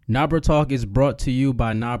Nabra Talk is brought to you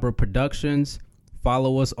by Nabra Productions.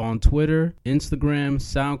 Follow us on Twitter, Instagram,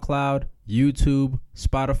 SoundCloud, YouTube,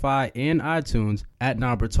 Spotify, and iTunes at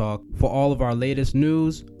Nabra Talk for all of our latest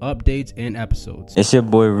news, updates, and episodes. It's your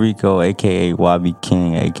boy Rico, a.k.a. Wabi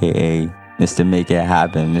King, a.k.a. Mr. Make It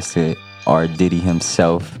Happen, Mr. R. Diddy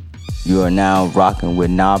himself. You are now rocking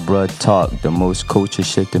with Nabra Talk, the most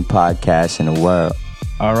culture-shifting podcast in the world.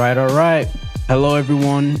 All right. Hello,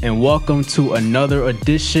 everyone, and welcome to another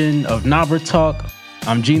edition of Nabra Talk.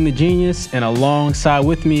 I'm Gene the Genius, and alongside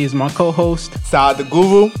with me is my co-host, Saad the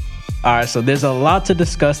Guru. All right, so there's a lot to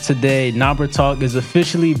discuss today. Nabra Talk is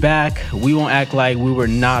officially back. We won't act like we were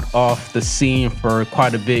not off the scene for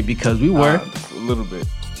quite a bit because we were. A little bit.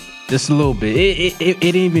 Just a little bit. It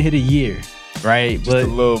didn't even hit a year, right? Just a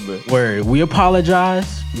little bit. We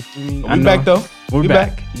apologize. We back, though. We're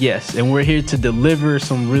back. Yes, and we're here to deliver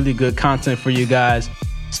some really good content for you guys.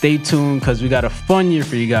 Stay tuned because we got a fun year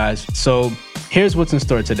for you guys. So here's what's in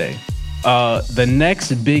store today. The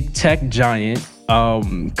next big tech giant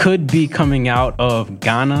could be coming out of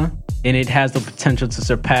Ghana, and it has the potential to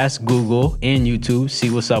surpass Google and YouTube. See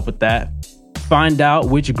what's up with that. Find out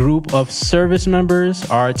which group of service members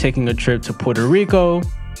are taking a trip to Puerto Rico,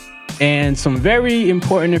 and some very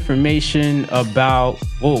important information about...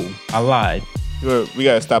 Whoa, I lied. We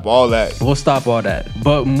gotta stop all that. We'll stop all that.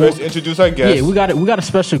 But first, introduce our guest. Yeah, we got a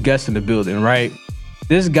special guest in the building, right?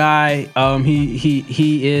 This guy,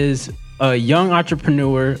 he is a young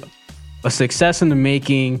entrepreneur, a success in the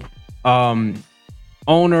making,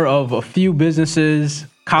 owner of a few businesses,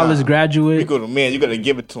 college graduate. We go to man, you gotta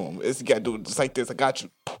give it to him. You gotta do it just like this. I got you.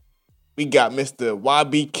 We got Mr.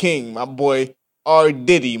 YB King, my boy R.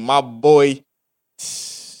 Diddy, my boy.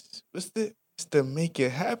 Mr. Make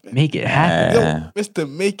It Happen. Make It Happen. Yo, Mr.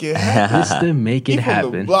 Make It Happen. Mr. Make It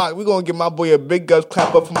Happen. From the block. We're going to give my boy a big guts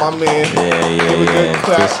clap up for my man.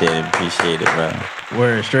 Yeah. Appreciate it, bro.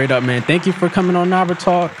 Word, straight up, man. Thank you for coming on Nabra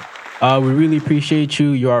Talk. We really appreciate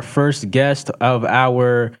you. You're our first guest of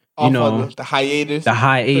our, the hiatus. The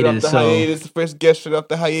hiatus. The first guest straight up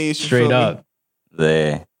the hiatus. Straight up.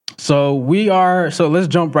 Yeah. So let's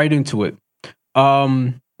jump right into it.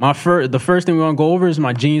 The first thing we want to go over is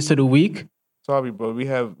my Genius of the Week. Sorry, bro. We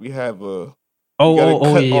have yeah. Let's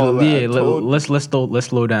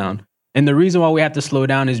slow down. And the reason why we have to slow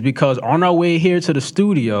down is because on our way here to the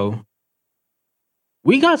studio,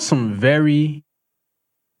 we got some very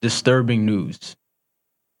disturbing news.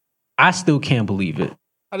 I still can't believe it.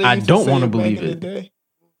 I don't want to believe it. They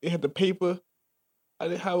had the paper.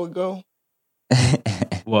 How it go?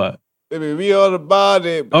 What? Baby, read all about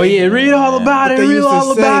it. Oh yeah, read all about it. Read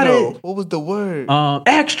all about it. What was the word?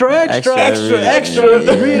 Extra.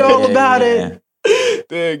 Read all about it.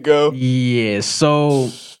 There you go. Yeah. So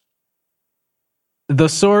the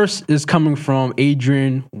source is coming from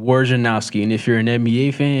Adrian Wojnarowski, and if you're an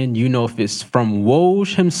NBA fan, you know if it's from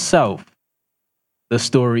Woj himself, the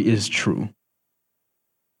story is true.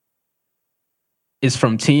 It's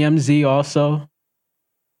from TMZ also.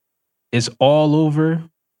 It's all over.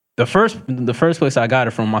 The first place I got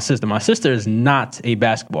it from my sister. My sister is not a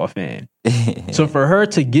basketball fan. So for her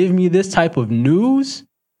to give me this type of news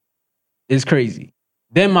is crazy.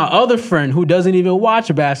 Then my other friend who doesn't even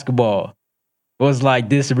watch basketball was like,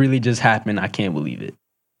 this really just happened. I can't believe it.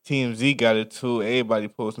 TMZ got it too. Everybody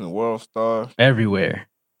posting the World Star. Everywhere.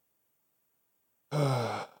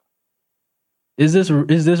 Is this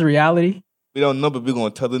reality? We don't know, but we're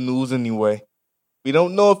going to tell the news anyway. We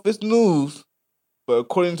don't know if it's news. But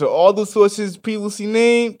according to all the sources previously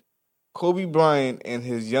named, Kobe Bryant and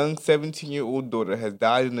his young 17-year-old daughter has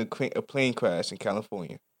died in a plane crash in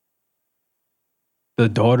California. The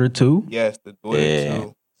daughter too? Yes, the daughter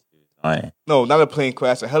too. Right. No, not a plane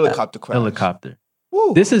crash, a helicopter crash. Helicopter.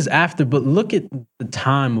 Woo. This is after, but look at the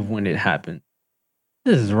time of when it happened.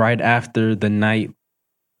 This is right after the night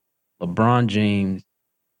LeBron James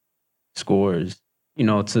scores,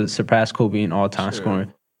 to surpass Kobe in all-time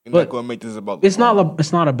scoring. You're not going to make this about LeBron.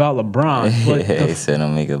 It's not about LeBron. But he said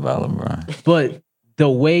don't make it about LeBron. But the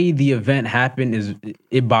way the event happened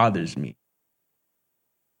it bothers me.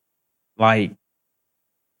 Like,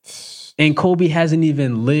 and Kobe hasn't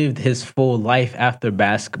even lived his full life after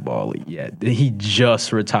basketball yet. He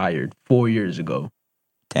just retired 4 years ago.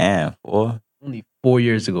 Damn, 4? Only 4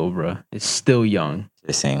 years ago, bro. It's still young.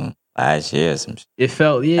 Just saying last year or some shit. It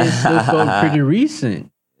still felt pretty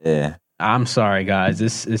recent. Yeah. I'm sorry, guys.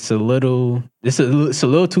 It's a little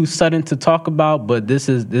too sudden to talk about, but this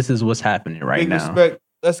is what's happening right now. Respect.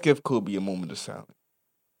 Let's give Kobe a moment of silence.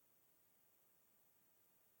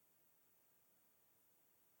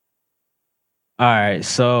 All right,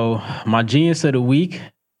 so my Genius of the Week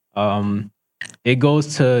It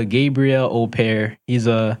goes to Gabriel Opair. He's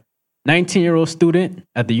a 19-year-old student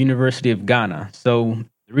at the University of Ghana. So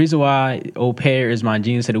the reason why Opair is my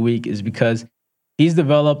genius of the week is because he's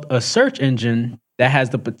developed a search engine that has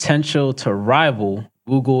the potential to rival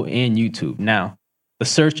Google and YouTube. Now, the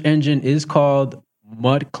search engine is called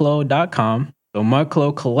Mudclow.com. So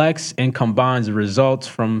Mudclow collects and combines results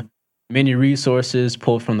from many resources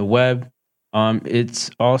pulled from the web. It's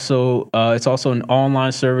also an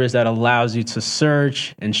online service that allows you to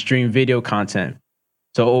search and stream video content.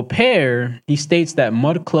 So Opair, he states that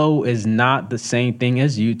Mudclow is not the same thing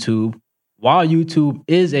as YouTube. While YouTube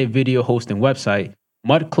is a video hosting website,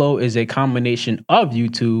 Mudclow is a combination of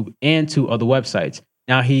YouTube and 2 other websites.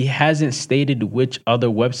 Now, he hasn't stated which other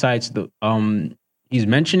websites he's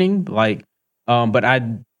mentioning, but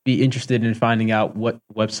I'd be interested in finding out what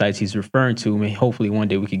websites he's referring to. I mean, hopefully one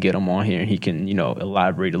day we could get him on here and he can,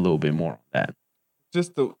 elaborate a little bit more on that.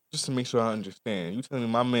 Just to make sure I understand, you telling me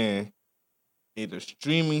my man made a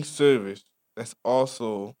streaming service that's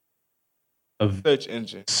also a search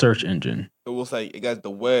engine. Search engine. So it's like it got the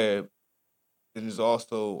web, and there's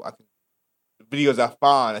also the videos I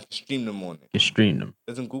find I can stream them on it. You stream them.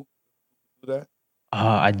 Doesn't Google do that?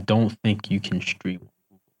 I don't think you can stream.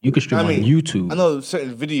 You can stream on YouTube. I know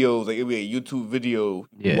certain videos, like it'll be a YouTube video.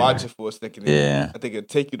 You watch it for a second. Yeah. I think it'll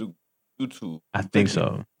take you to YouTube. I think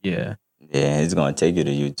so. Yeah. Yeah, it's going to take you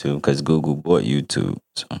to YouTube because Google bought YouTube.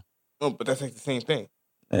 So. No, but that's like the same thing.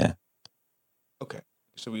 Yeah. Okay.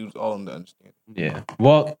 So we was all in the understanding. Yeah.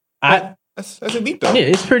 Well, that's a deep though.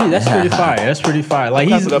 Yeah, that's pretty fire. That's pretty fire. Like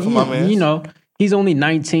he's only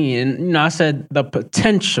 19, and I said the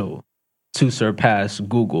potential to surpass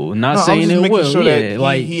Google. Not saying it will. Sure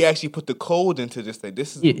that he actually put the code into this. Like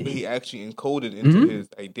this is what he actually encoded into his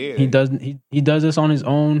idea. He does this on his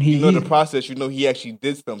own. The process. He actually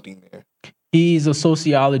did something there. He's a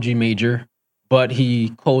sociology major, but he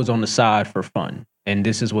codes on the side for fun, and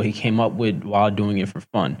this is what he came up with while doing it for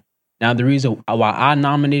fun. Now, the reason why I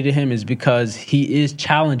nominated him is because he is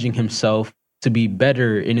challenging himself to be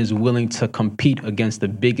better and is willing to compete against the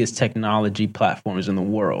biggest technology platforms in the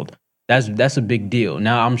world. That's a big deal.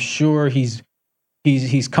 Now, I'm sure he's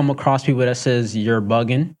come across people that says you're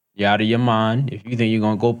bugging, you're out of your mind. If you think you're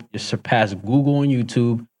gonna go surpass Google and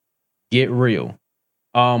YouTube, get real.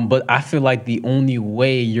 But I feel like the only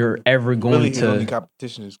way you're ever going the only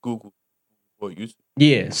competition is Google or YouTube.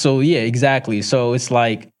 Yeah. So yeah, exactly. So it's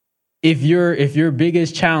like if your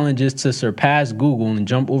biggest challenge is to surpass Google and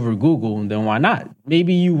jump over Google, then why not?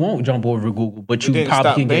 Maybe you won't jump over Google, but you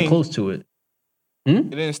probably can get close to it.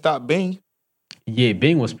 It didn't stop Bing. Yeah,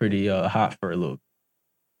 Bing was pretty hot for a little.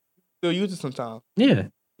 Still use it sometimes. Yeah,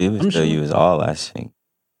 people still use all that shit.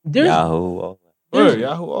 Yahoo, all that.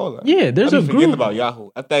 Yahoo, all that. Yeah, there's a group about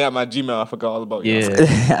Yahoo. After I got my Gmail, I forgot all about Yahoo.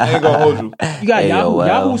 I ain't gonna hold you. You got Yahoo.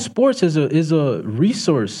 Yahoo Sports is a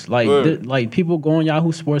resource. Like people go on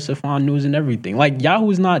Yahoo Sports to find news and everything. Like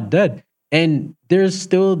Yahoo's not dead, and there's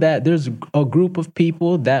a group of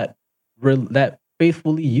people that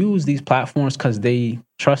faithfully use these platforms because they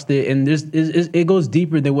trust it, and it goes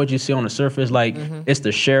deeper than what you see on the surface. Like it's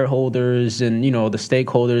the shareholders and the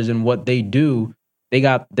stakeholders and what they do. They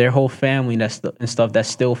got their whole family and stuff that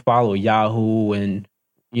still follow Yahoo and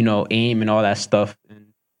AIM and all that stuff.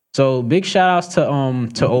 And so big shout outs to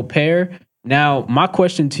Opair. Now my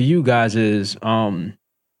question to you guys is we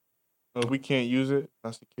can't use it.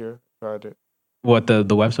 Not secure. Tried it. What the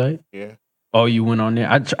website? Yeah. Oh, you went on there.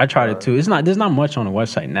 I tried it too. There's not much on the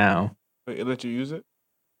website now. Wait, it let you use it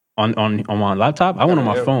on my laptop. I went on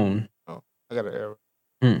my phone. Oh, I got an error.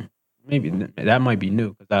 Maybe that might be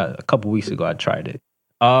new because a couple weeks ago I tried it.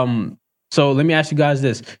 So let me ask you guys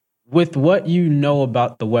this: with what you know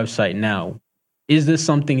about the website now, is this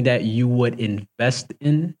something that you would invest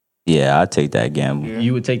in? Yeah, I'd take that gamble. Yeah.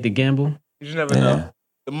 You would take the gamble? You just never know.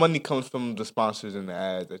 The money comes from the sponsors and the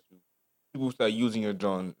ads that people start using your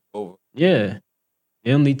drone over. Yeah.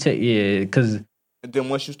 It only take because and then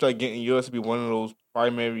once you start getting yours to be one of those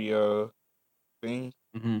primary things,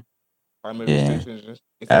 primary restrictions.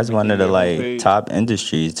 That's one of the top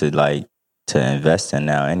industries to invest in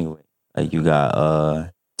now anyway. Like you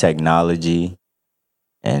got technology,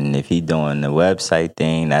 and if he doing the website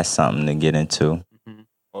thing, that's something to get into.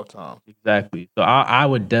 All time. Exactly. So I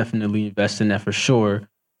would definitely invest in that for sure.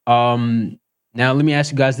 Now let me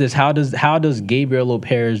ask you guys this: How does Gabriel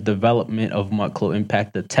Opair's development of Mudclow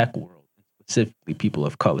impact the tech world, specifically people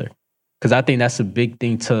of color? Because I think that's a big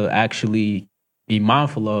thing to actually be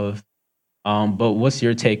mindful of. But what's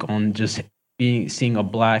your take on just seeing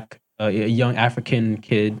a young African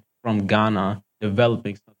kid from Ghana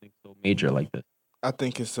developing something so major like this? I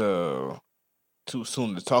think it's too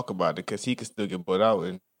soon to talk about it because he could still get bought out,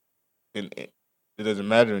 and it doesn't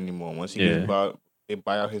matter anymore. Once he gets bought, they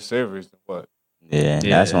buy out his servers. What? Yeah,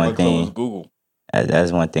 that's one thing. Google.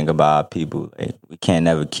 That's one thing about our people. Like, we can't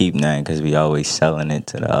never keep nothing because we always selling it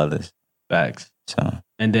to the others. Facts. So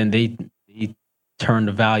and then they turn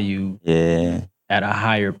the value at a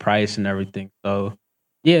higher price and everything. So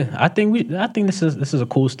yeah, I think this is a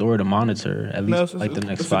cool story to monitor at least the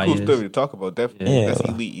next 5 years. It's a cool story to talk about. Definitely, Yeah. That's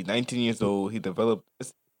elite. He's 19 years old. He developed.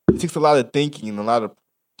 It takes a lot of thinking and a lot of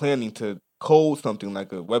planning to code something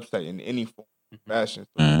like a website in any form fashion.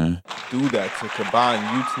 So do that to combine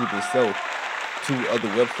YouTube itself to other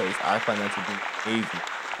websites. I find that to be amazing.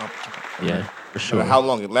 Yeah, for sure. No matter how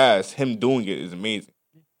long it lasts, him doing it is amazing.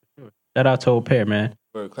 Shout out to Au Pair, man.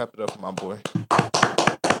 Clap it up for my boy.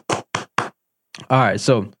 All right,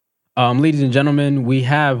 so ladies and gentlemen, we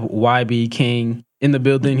have YB King in the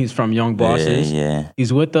building. He's from Young Bosses. Yeah.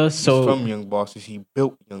 He's with us. So He's from Young Bosses. He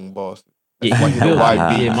built Young Bosses. Yeah, That's he why he's built it.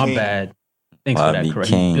 YB Yeah, my King. bad. Thanks for that, YB correct.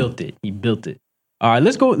 King. He built it. All right,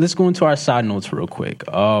 let's go into our side notes real quick.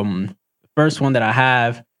 First one that I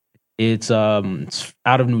have, it's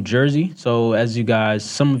out of New Jersey. So as you guys,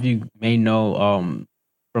 some of you may know,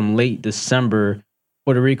 from late December,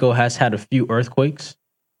 Puerto Rico has had a few earthquakes.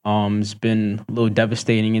 It's been a little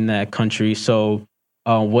devastating in that country. So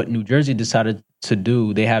what New Jersey decided to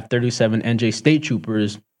do, they have 37 NJ state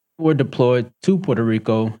troopers who were deployed to Puerto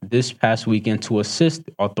Rico this past weekend to assist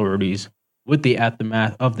authorities with the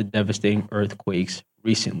aftermath of the devastating earthquakes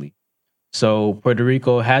recently. So Puerto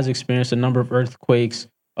Rico has experienced a number of earthquakes.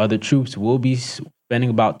 The troops will be spending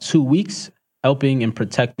about 2 weeks helping and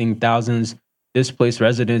protecting thousands displaced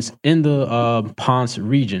residents in the Ponce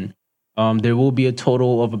region. There will be a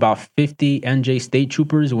total of about 50 NJ state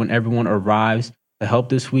troopers when everyone arrives to help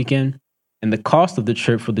this weekend. And the cost of the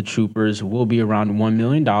trip for the troopers will be around $1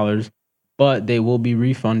 million, but they will be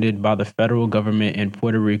refunded by the federal government in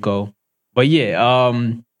Puerto Rico. But yeah,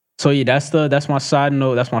 that's my side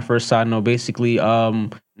note. That's my first side note. Basically,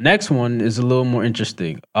 next one is a little more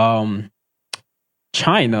interesting.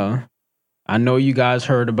 China. I know you guys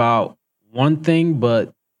heard about one thing,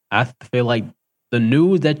 but I feel like the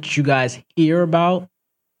news that you guys hear about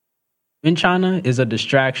in China is a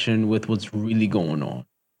distraction with what's really going on.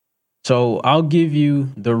 So I'll give you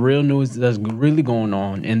the real news that's really going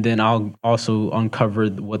on, and then I'll also uncover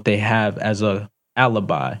what they have as a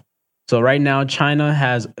alibi. So right now, China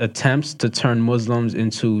has attempts to turn Muslims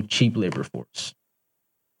into cheap labor force,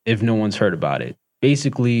 if no one's heard about it.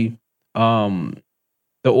 Basically, the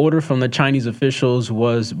order from the Chinese officials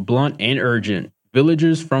was blunt and urgent.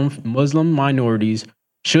 Villagers from Muslim minorities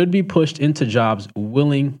should be pushed into jobs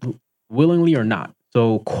willingly or not.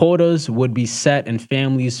 So quotas would be set and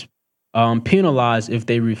families penalized if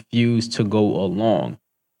they refuse to go along.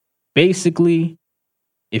 Basically,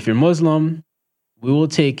 if you're Muslim, we will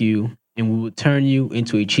take you and we will turn you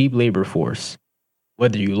into a cheap labor force,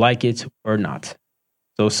 whether you like it or not.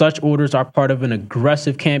 So such orders are part of an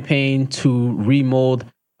aggressive campaign to remold,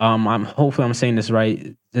 hopefully I'm saying this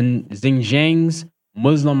right, Xinjiang's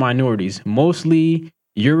Muslim minorities, mostly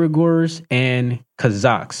Uyghurs and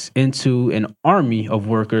Kazakhs, into an army of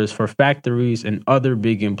workers for factories and other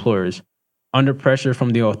big employers. Under pressure from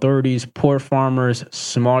the authorities, poor farmers,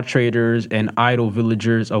 small traders, and idle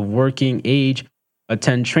villagers of working age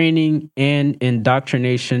attend training and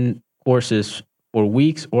indoctrination courses for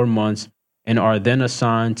weeks or months and are then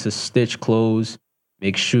assigned to stitch clothes,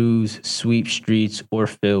 make shoes, sweep streets, or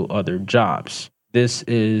fill other jobs. This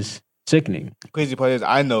is sickening. Crazy part is,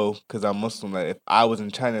 I know because I'm Muslim that if I was in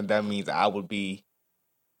China, that means I would be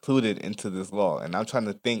included into this law. And I'm trying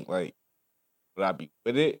to think, like, would I be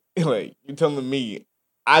with it? Like, you telling me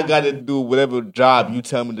I got to do whatever job you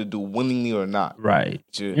tell me to do, willingly or not. Right.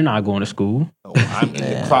 You're not going to school. No, I'm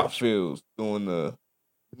in the crop fields doing the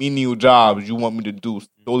menial jobs you want me to do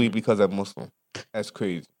solely because I'm Muslim. That's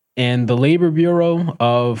crazy. And the Labor Bureau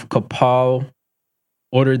of Kapal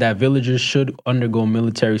ordered that villagers should undergo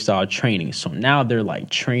military-style training. So now they're like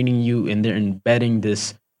training you and they're embedding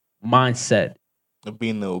this mindset of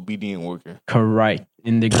being the obedient worker. Correct.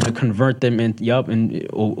 And they're going to convert them in,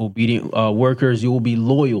 obedient workers. You will be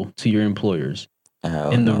loyal to your employers.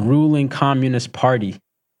 In the ruling Communist Party.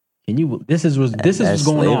 This is what's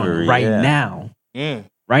going on right now. Yeah.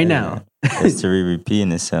 Right now. History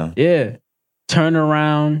repeating itself. Yeah. Turn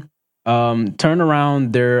around.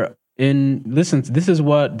 They're in. Listen. This is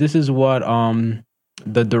what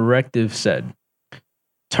the directive said.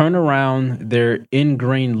 Turn around their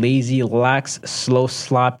ingrained, lazy, lax, slow,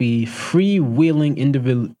 sloppy, freewheeling,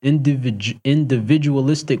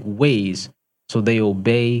 individualistic ways so they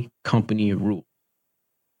obey company rules.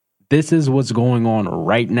 this is what's going on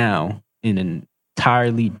right now in an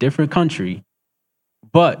entirely different country.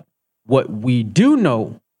 But what we do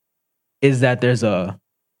know is that there's a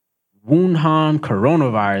Wuhan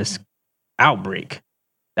coronavirus outbreak.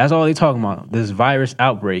 That's all they're talking about, this virus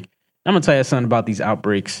outbreak. I'm going to tell you something about these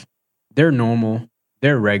outbreaks. They're normal.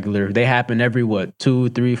 They're regular. They happen every, 2,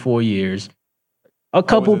 3, 4 years. A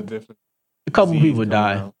couple people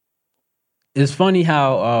die. Out. It's funny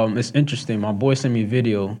how it's interesting. My boy sent me a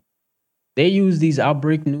video. They use these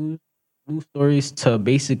outbreak news stories to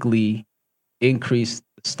basically increase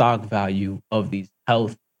the stock value of these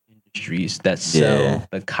health industries that sell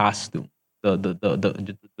the costume, the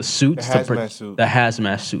suits, the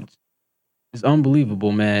hazmat suits. It's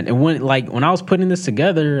unbelievable, man. And when I was putting this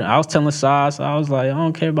together, I was telling Sas, I was like, I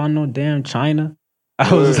don't care about no damn China.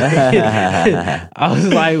 I was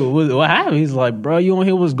like, what happened? He's like, bro, you don't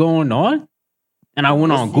hear what's going on? And I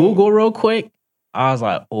went on Google real quick. I was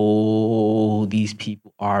like, oh, these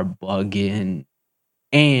people are bugging.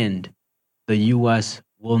 And the U.S.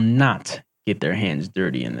 will not get their hands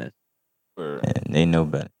dirty in this. Yeah, they know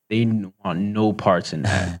better. They want no parts in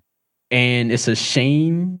that. And it's a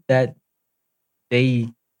shame that they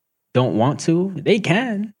don't want to. They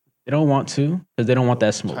can. They don't want to because they don't want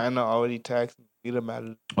that smoke. China already taxed them.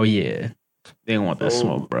 Oh, yeah. They don't want that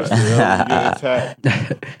smoke, bro.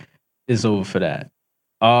 It's over for that.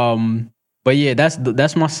 But yeah,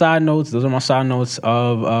 that's my side notes. Those are my side notes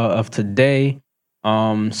of today.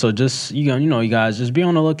 So just you guys, just be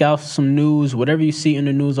on the lookout for some news. Whatever you see in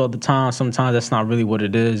the news all the time, sometimes that's not really what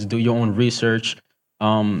it is. Do your own research,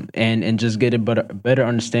 and just get a better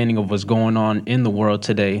understanding of what's going on in the world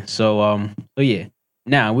today. So yeah.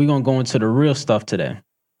 Now we're gonna go into the real stuff today.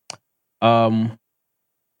 I'm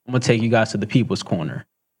gonna take you guys to the People's Corner.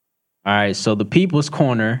 All right, so the People's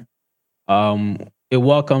Corner, it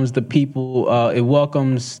welcomes the people. It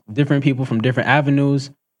welcomes different people from different avenues.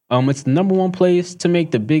 It's the number one place to make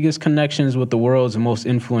the biggest connections with the world's most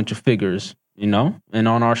influential figures. And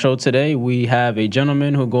on our show today, we have a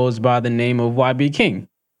gentleman who goes by the name of YB King.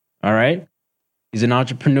 All right, he's an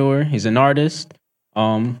entrepreneur. He's an artist.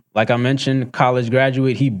 Like I mentioned, college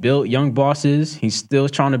graduate. He built Young Bosses. He's still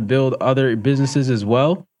trying to build other businesses as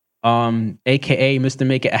well. AKA Mr.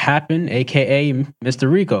 Make It Happen, AKA Mr.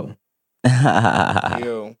 Rico.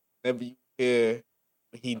 Yo, whenever you hear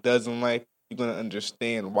what he doesn't like, you're gonna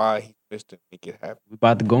understand why he's Mr. Make It Happen. We're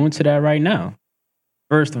about to go into that right now.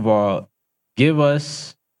 First of all, give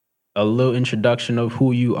us a little introduction of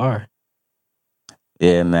who you are.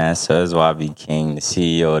 Yeah, man. So it's YB King, the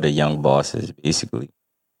CEO of the Young Bosses, basically.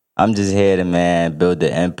 I'm just here to, build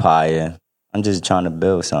the empire. I'm just trying to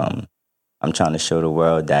build something. I'm trying to show the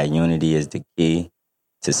world that unity is the key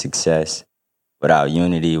to success. Without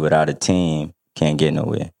unity, without a team, you can't get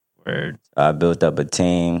nowhere. Word. So I built up a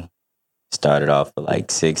team, started off with like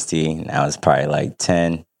 60, now it's probably like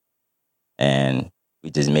 10. And we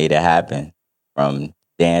just made it happen. From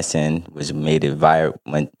dancing, which made it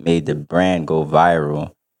made the brand go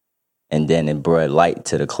viral, and then it brought light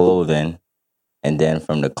to the clothing, and then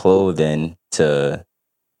from the clothing to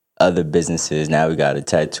other businesses. Now we got a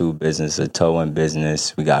tattoo business, a towing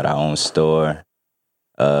business. We got our own store.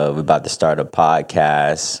 We're about to start a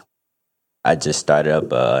podcast. I just started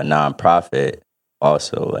up a nonprofit,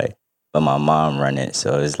 also but my mom run it.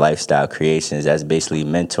 So it's Lifestyle Creations. That's basically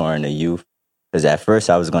mentoring the youth. Because at first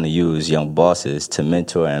I was going to use Young Bosses to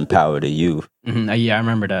mentor and empower the youth. Mm-hmm. Yeah, I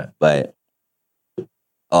remember that. But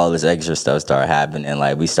all this extra stuff started happening.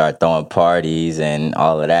 Like we started throwing parties and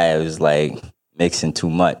all of that. It was like mixing too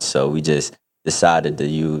much. So we just decided to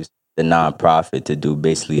use the nonprofit to do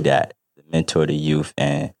basically that. To mentor the youth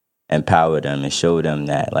and empower them and show them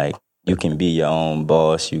that like you can be your own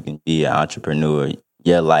boss. You can be an entrepreneur.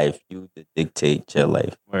 Your life, you dictate your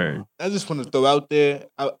life. Word. I just want to throw out there,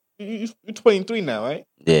 you're 23 now, right?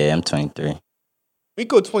 Yeah, I'm 23.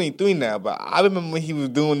 Rico 23 now, but I remember when he was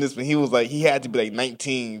doing this when he was like, he had to be like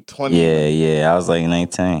 19, 20. Yeah, I was like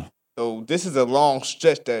 19. So this is a long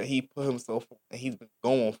stretch that he put himself on, and he's been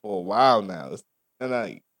going for a while now. It's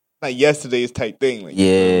not yesterday's type thing. Like,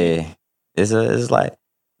 yeah, it's like,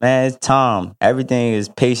 man, it's Tom. Everything is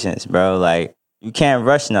patience, bro. Like, you can't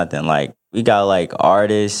rush nothing. Like, we got like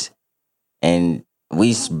artists, and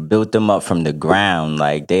we built them up from the ground.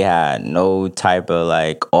 Like, they had no type of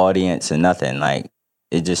like audience or nothing. Like,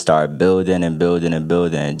 it just started building and building and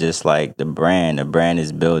building. And just like the brand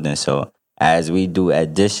is building. So as we do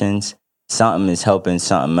additions, something is helping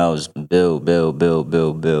something else build.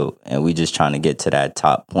 And we just trying to get to that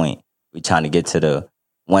top point. We trying to get to the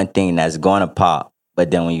one thing that's going to pop.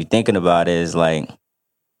 But then when you're thinking about it, it's like,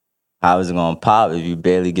 how is it gonna pop if you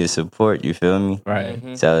barely give support? You feel me? Right.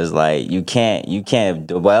 Mhm. So it's like you can't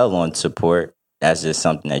dwell on support. That's just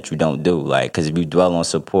something that you don't do. Like, because if you dwell on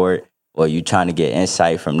support, or you trying to get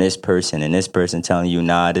insight from this person and this person telling you,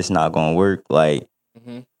 nah, this not gonna work. Like,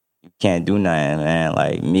 Mhm. you can't do nothing, man.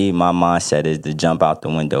 Like me, my mindset is to jump out the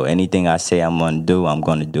window. Anything I say I'm gonna do, I'm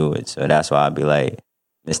gonna do it. So that's why I be like,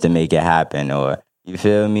 Mr. Make It Happen, or you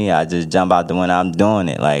feel me? I just jump out the window. I'm doing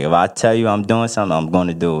it. Like if I tell you I'm doing something, I'm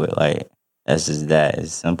gonna do it. Like that's just that.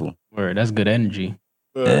 It's simple. Word. That's good energy.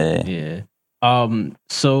 Yeah. Yeah. Yeah.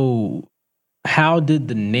 So how did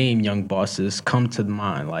the name Young Bosses come to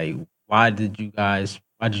mind? Like, why did you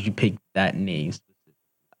pick that name?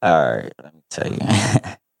 All right, let me tell you.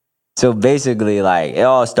 So basically, like it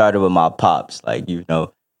all started with my pops. Like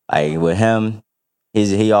like with him,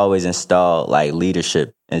 he always installed like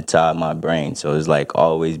leadership inside my brain. So it's like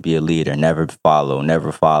always be a leader, never follow,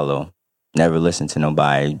 never listen to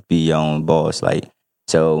nobody, be your own boss. Like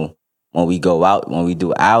so, when we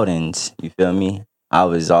do outings, you feel me? I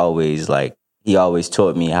was always like he always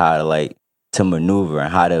taught me how to maneuver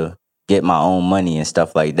and how to get my own money and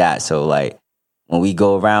stuff like that. So like. When we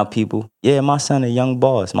go around people, yeah, my son a young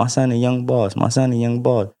boss, my son a young boss, my son a young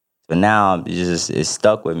boss. So now it's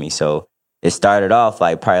stuck with me. So it started off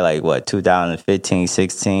like probably like 2015,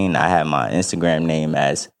 16. I had my Instagram name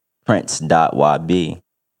as Prince.YB.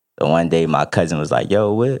 So one day my cousin was like,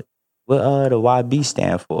 yo, what the YB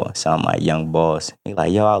stand for? So I'm like, young boss. He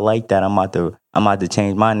like, yo, I like that. I'm about to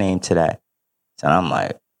change my name to that. So I'm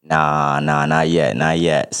like, nah, not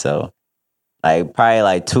yet. So like probably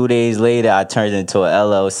like 2 days later, I turned into an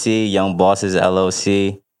LLC, Young Bosses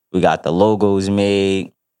LLC. We got the logos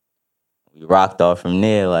made. We rocked off from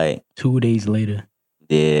there. Like 2 days later.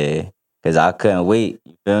 yeah, because I couldn't wait.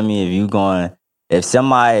 You feel me? If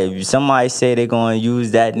somebody say they're going to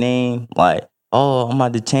use that name, like oh, I'm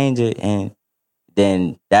about to change it, and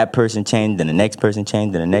then that person changed, then the next person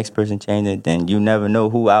changed, then the next person changed it, then you never know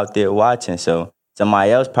who out there watching. So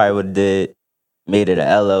somebody else probably would have made it an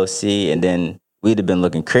LLC, and then we'd have been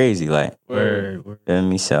looking crazy, like, Word. feel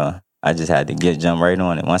me? So I just had to jump right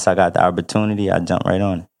on it. Once I got the opportunity, I jumped right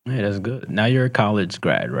on it. Hey, that's good. Now you're a college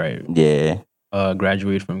grad, right? Yeah,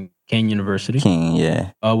 Graduated from King University. King,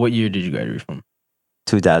 yeah, What year did you graduate from?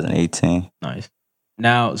 2018. Nice.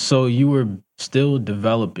 Now, so you were still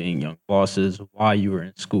developing Young Bosses while you were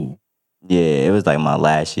in school. Yeah, it was like my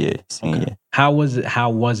last year, senior. Okay. How was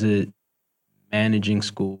it managing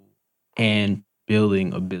school and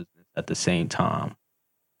building a business at the same time?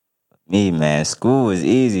 Me, man, school was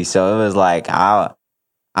easy, so it was like I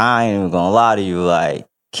ain't even gonna lie to you, like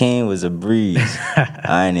King was a breeze.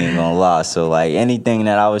 I ain't even gonna lie. So like anything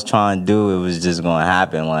that I was trying to do, it was just gonna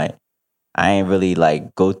happen. Like I ain't really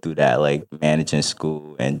like go through that, like managing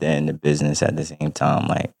school and then the business at the same time.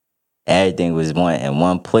 Like everything was in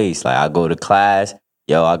one place. Like I go to class,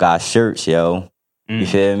 yo, I got shirts, yo. You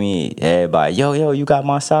feel me? Everybody, yo, you got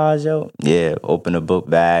my size, yo? Yeah, open the book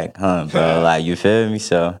bag, bro. Like, you feel me?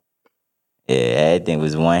 So, yeah, everything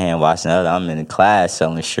was one hand washing the other. I'm in the class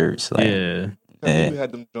selling shirts. Like, yeah. If we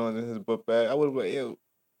had them drawings in his book bag, I would have been like, yo,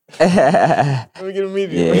 let me get a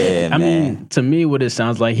medium. Yeah, I man. mean, to me, what it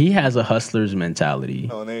sounds like, he has a hustler's mentality.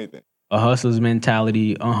 On everything. A hustler's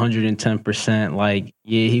mentality, 110%. Like,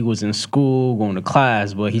 yeah, he was in school, going to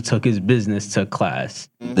class, but he took his business to class.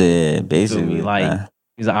 Yeah, basically. So like, man.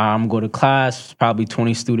 he's like, I'm going to class, probably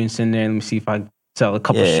 20 students in there. Let me see if I sell a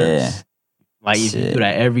couple shirts. Like, if you Shit. do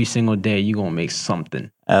that every single day, you're going to make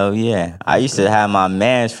something. Oh, yeah. I used to have my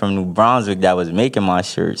mans from New Brunswick that was making my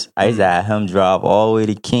shirts. I used to have him drive all the way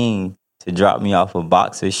to King to drop me off a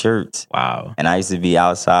box of shirts. Wow. And I used to be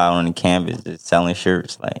outside on the campus just selling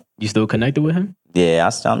shirts. Like, You still connected with him? yeah,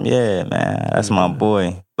 yeah, man. That's my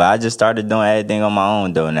boy. But I just started doing everything on my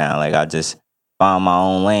own, though, now. Like, I just found my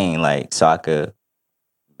own lane, like, so I could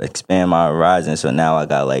expand my horizon. So now I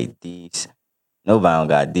got, like, these. Nobody don't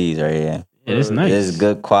got these right here. Yeah, it's nice. This is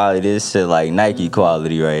good quality. This shit like Nike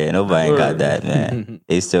quality right here. Nobody ain't got that, man.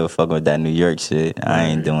 They still fucking with that New York shit. I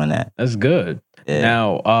ain't doing that. That's good. Yeah.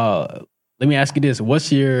 Now, let me ask you this: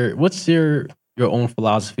 what's your own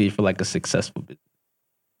philosophy for like a successful business?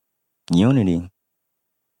 Unity.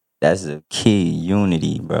 That's the key.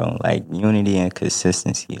 Unity, bro. Like unity and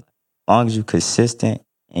consistency. As long as you consistent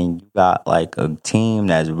and you got like a team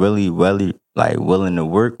that's really like willing to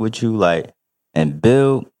work with you, like and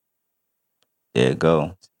build. There you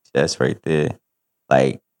go. That's right there.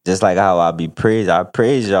 Like, just like how I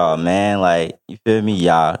praise y'all, man. Like, you feel me?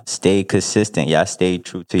 Y'all stay consistent. Y'all stay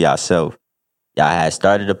true to yourself. Y'all had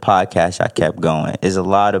started a podcast. Y'all kept going. There's a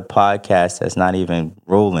lot of podcasts that's not even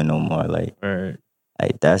rolling no more. Like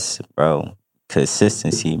that's, bro,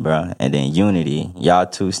 consistency, bro, and then unity. Y'all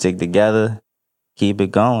two stick together, keep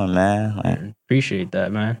it going, man. Like, Appreciate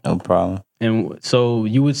that, man. no problem. And so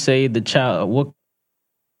you would say the child,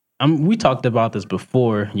 we talked about this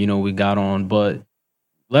before, we got on, but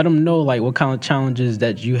let them know like what kind of challenges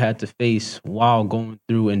that you had to face while going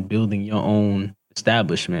through and building your own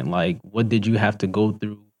establishment. Like, what did you have to go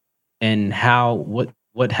through, and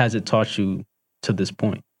what has it taught you to this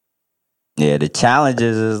point? Yeah, the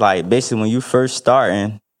challenges is like basically when you first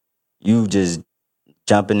starting, you just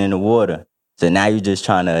jumping in the water. So now you're just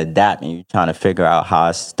trying to adapt and you're trying to figure out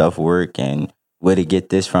how stuff work and where to get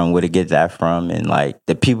this from, where to get that from. And like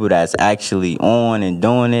the people that's actually on and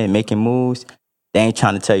doing it, making moves, they ain't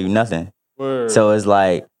trying to tell you nothing. Word. So it's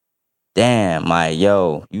like, damn, like,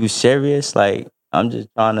 yo, you serious? Like, I'm just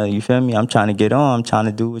trying to, you feel me? I'm trying to get on. I'm trying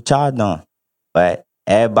to do what y'all doing. But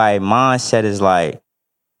everybody's mindset is like,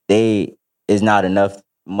 is not enough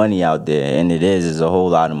money out there, and it is a whole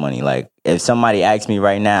lot of money. Like if somebody asks me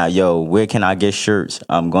right now, yo, where can I get shirts?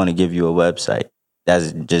 I'm going to give you a website.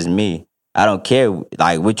 That's just me. I don't care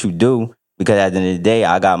like what you do, because at the end of the day,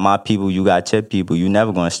 I got my people, you got your people. You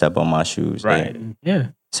never going to step on my shoes, right? Yeah.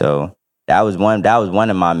 So that was one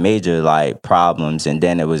of my major like problems. And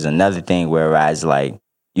then it was another thing whereas like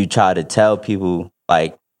you try to tell people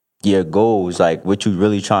like your goals, like what you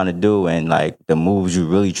really trying to do and like the moves you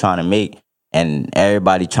really trying to make. And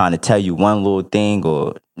everybody trying to tell you one little thing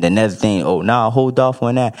or the next thing. Oh, nah, hold off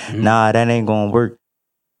on that. Mm-hmm. Nah, that ain't gonna work.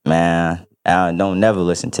 Man, I don't never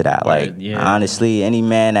listen to that. Like, honestly,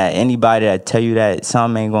 anybody that tell you that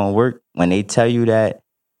something ain't gonna work, when they tell you that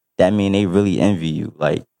mean they really envy you.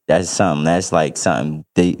 Like, that's like something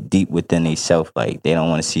deep within themselves. Like, they don't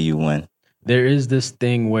want to see you win. There is this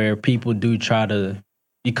thing where people do try to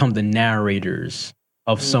become the narrators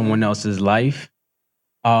of someone else's life.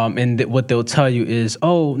 And what they'll tell you is,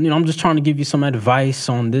 oh, I'm just trying to give you some advice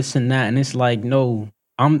on this and that. And it's like, no,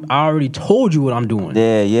 I already told you what I'm doing.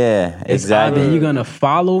 Yeah, exactly. Either you're going to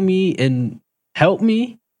follow me and help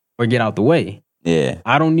me or get out the way. Yeah.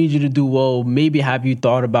 I don't need you to do, well, maybe have you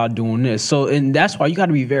thought about doing this? So, and that's why you got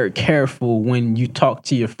to be very careful when you talk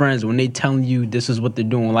to your friends, when they telling you this is what they're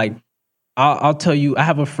doing. Like, I'll tell you, I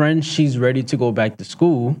have a friend, she's ready to go back to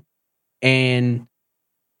school, and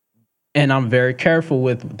I'm very careful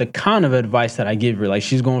with the kind of advice that I give her. Like,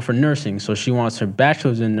 she's going for nursing, so she wants her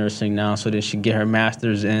bachelor's in nursing now so that she can get her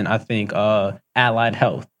master's in, I think, allied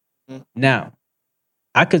health. Mm-hmm. Now,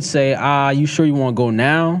 I could say, you sure you want to go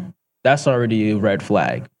now? That's already a red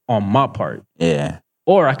flag on my part. Yeah.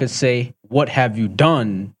 Or I could say, what have you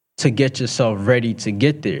done to get yourself ready to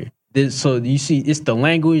get there? So you see, it's the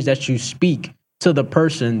language that you speak to the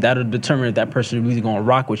person that'll determine if that person is really going to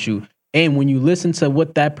rock with you. And when you listen to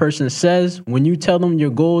what that person says, when you tell them your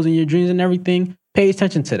goals and your dreams and everything, pay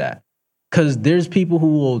attention to that. Because there's people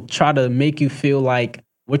who will try to make you feel like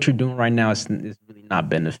what you're doing right now is really not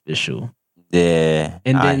beneficial. Yeah,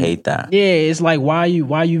 and then, I hate that. Yeah, it's like, why are you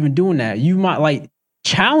even doing that? You might like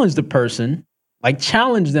challenge the person, like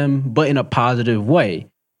challenge them, but in a positive way.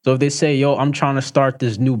 So if they say, yo, I'm trying to start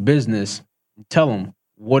this new business, tell them,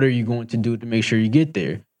 what are you going to do to make sure you get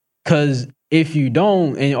there? Because if you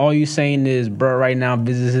don't, and all you saying is, bro, right now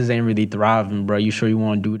businesses ain't really thriving, bro. You sure you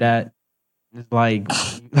want to do that? It's like,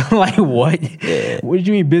 like what? Yeah. What do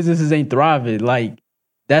you mean businesses ain't thriving? Like,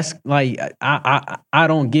 that's like, I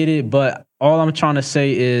don't get it. But all I'm trying to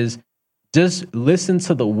say is just listen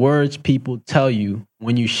to the words people tell you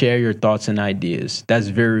when you share your thoughts and ideas. That's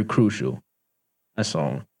very crucial. That's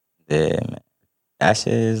all. Yeah, man. That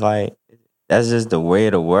shit is like, that's just the way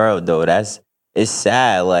of the world, though. It's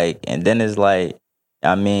sad, like, and then it's like,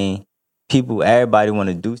 I mean, everybody want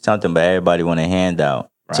to do something, but everybody want a handout.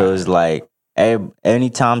 Right. So it's like,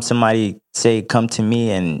 anytime somebody say, come to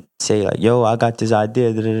me and say like, yo, I got this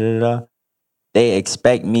idea, they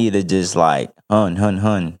expect me to just like,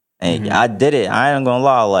 hun. And I did it. I ain't gonna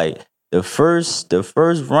lie. Like the first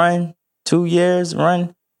run, 2 years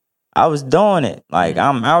run, I was doing it. Like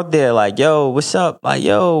I'm out there like, yo, what's up? Like,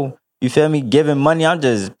 yo, you feel me? Giving money. I'm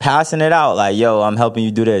just passing it out. Like, yo, I'm helping you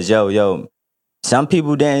do this. Yo. Some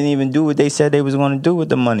people didn't even do what they said they was going to do with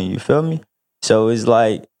the money. You feel me? So it's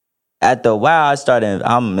like, after a while,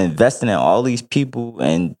 I'm investing in all these people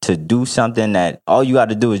and to do something that all you got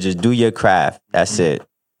to do is just do your craft. That's it.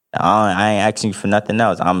 I ain't asking you for nothing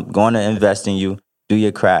else. I'm going to invest in you. Do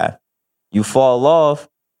your craft. You fall off,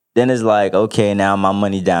 then it's like, okay, now my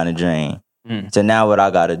money down the drain. So now what I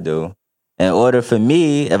got to do? In order for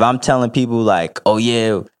me, if I'm telling people like, oh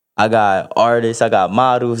yeah, I got artists, I got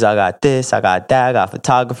models, I got this, I got that, I got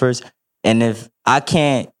photographers. And if I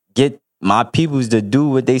can't get my peoples to do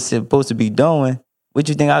what they supposed to be doing, what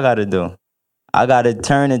you think I got to do? I gotta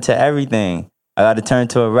turn into everything. I gotta turn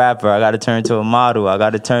to a rapper. I gotta turn to a model. I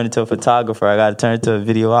gotta turn into a photographer. I gotta turn to a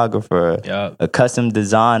videographer, Yep. a custom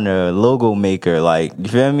designer, a logo maker. Like, you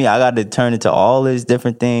feel me? I gotta turn into all these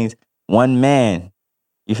different things. One man.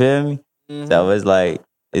 You feel me? So it's like,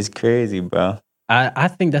 it's crazy, bro. I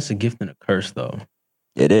think that's a gift and a curse though,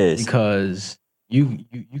 It is. because you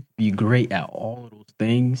be great at all of those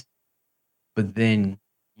things, but then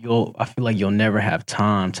I feel like you'll never have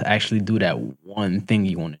time to actually do that one thing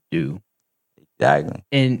you want to do. Exactly.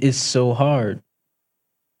 And it's so hard.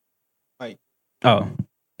 Like-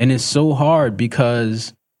 And it's so hard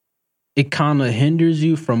because it kind of hinders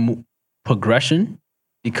you from progression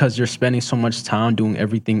because you're spending so much time doing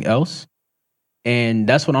everything else. And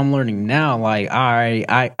that's what I'm learning now. Like,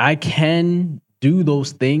 I can do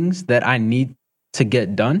those things that I need to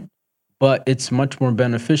get done, but it's much more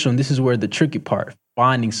beneficial. And this is where the tricky part,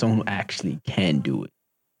 finding someone who actually can do it.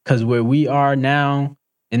 Because where we are now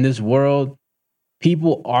in this world,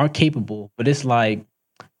 people are capable, but it's like,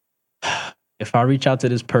 if I reach out to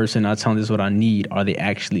this person, I tell them this is what I need, are they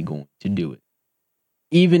actually going to do it?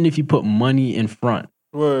 Even if you put money in front,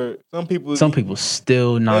 Where some people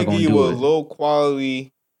still not going to give do you a it. low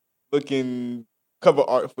quality looking cover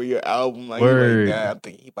art for your album. Like, Word. you're like, I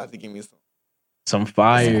think he about to give me Some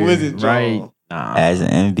fire, exquisite, right? John. Nah. As an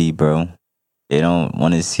envy, bro. They don't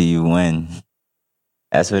want to see you win.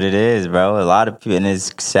 That's what it is, bro. A lot of people, and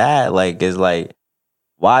it's sad. Like, it's like,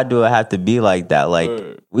 why do it have to be like that? Like,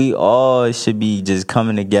 Word. we all should be just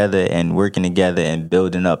coming together and working together and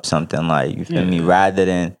building up something. Like, you feel me? Yeah. Rather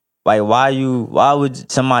than, like, why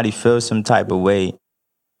would somebody feel some type of way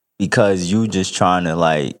because you just trying to,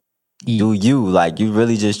 like, do you? Like, you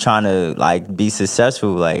really just trying to, like, be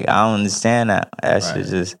successful. Like, I don't understand that. That shit Right.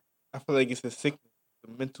 just, I feel like it's a sickness,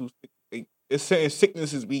 a mental sickness. Like, there's certain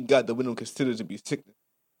sicknesses we got that we don't consider to be sickness.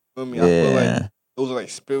 You know what I mean? I feel yeah. like those are like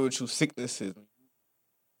spiritual sicknesses.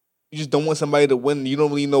 You just don't want somebody to win. You don't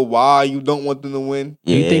really know why you don't want them to win.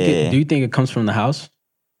 Do you think Yeah. do you think it comes from the house?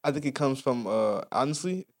 I think it comes from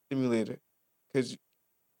honestly, stimulator. Because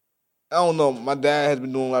I don't know, my dad has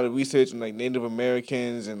been doing a lot of research on like Native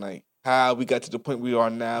Americans and like how we got to the point we are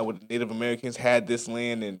now where the Native Americans had this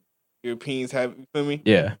land and Europeans have, you feel me?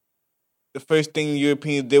 Yeah. The first thing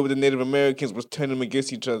Europeans did with the Native Americans was turn them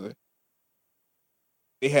against each other.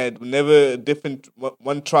 They had, whenever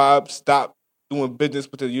one tribe stopped doing business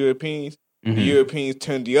with the Europeans, the Mhm. Europeans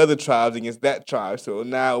turned the other tribes against that tribe. So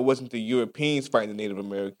now it wasn't the Europeans fighting the Native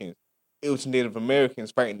Americans. It was the Native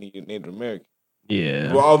Americans fighting the Native Americans. They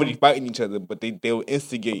were Yeah. already fighting each other, but they'll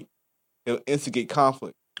instigate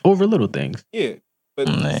conflict. Over little things. Yeah. But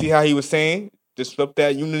Mm. see how he was saying? Disrupt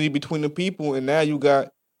that unity between the people, and now you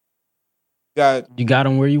got You got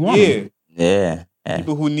them where you want 'em. Yeah. Yeah.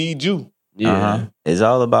 people who need you. Yeah. Uh-huh. It's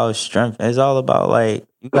all about strength. It's all about, like,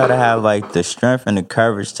 you gotta have like the strength and the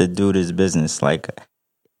courage to do this business. Like,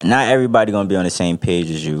 not everybody gonna be on the same page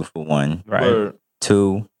as you, for one. Right. Word.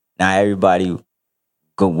 Two, not everybody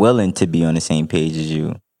willing to be on the same page as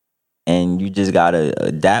you. And you just gotta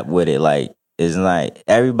adapt with it. Like, it's like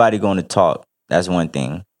everybody gonna talk. That's one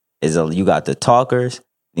thing. You got the talkers,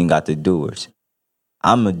 then you got the doers.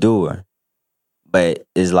 I'm a doer. But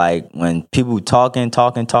it's like when people talking,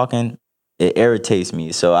 it irritates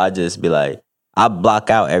me. So I just be like, I block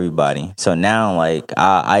out everybody. So now, like,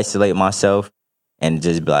 I isolate myself and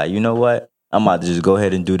just be like, you know what? I'm about to just go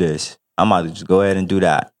ahead and do this. I'm about to just go ahead and do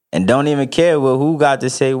that. And don't even care who got to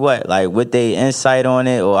say what. Like, what they insight on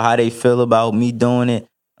it or how they feel about me doing it.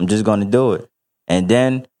 I'm just going to do it. And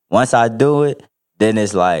then once I do it, then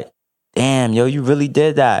it's like, damn, yo, you really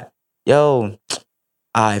did that. Yo,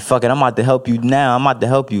 all right, fuck it. I'm about to help you now. I'm about to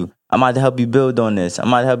help you. I'm about to help you build on this. I'm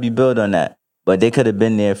about to help you build on that. But they could have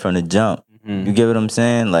been there from the jump. Mhm. You get what I'm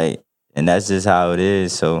saying? Like, and that's just how it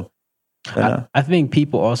is. So, you know. I think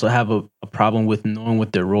people also have a problem with knowing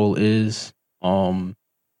what their role is.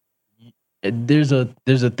 There's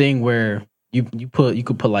a thing where you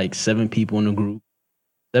could put like 7 people in a group.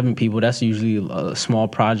 7 people, that's usually a small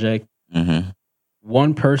project. Mm-hmm.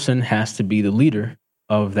 One person has to be the leader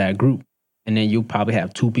of that group. And then you'll probably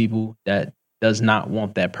have 2 people that does not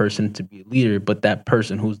want that person to be a leader, but that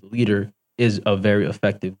person who's the leader is a very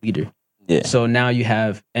effective leader. Yeah. So now you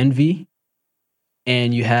have envy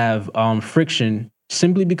and you have friction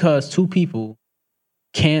simply because 2 people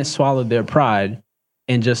can't swallow their pride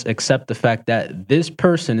and just accept the fact that this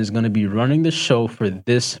person is going to be running the show for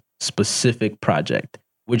this specific project,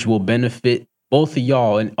 which will benefit both of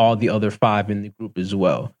y'all and all the other 5 in the group as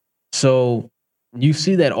well. So you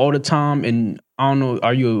see that all the time. And I don't know,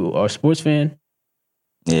 are you a sports fan?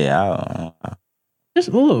 Yeah.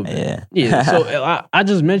 Just a little bit. Yeah. Yeah. So I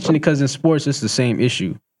just mentioned it because in sports it's the same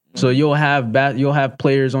issue. So you'll have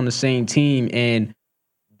players on the same team, and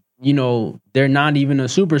they're not even a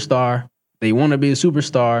superstar. They want to be a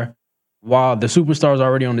superstar, while the superstar is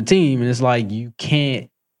already on the team, and it's like you can't.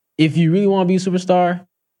 If you really want to be a superstar,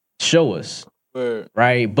 show us.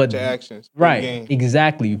 Right, but your actions, right,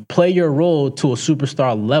 exactly. Play your role to a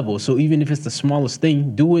superstar level. So even if it's the smallest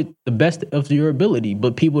thing, do it the best of your ability.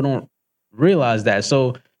 But people don't realize that.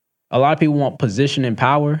 So a lot of people want position and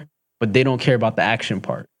power, but they don't care about the action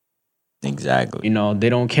part. Exactly. They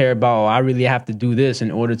don't care about, I really have to do this in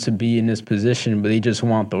order to be in this position, but they just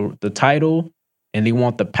want the title and they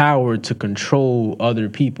want the power to control other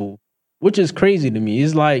people, which is crazy to me.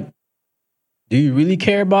 It's like, do you really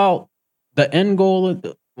care about the end goal,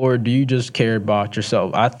 or do you just care about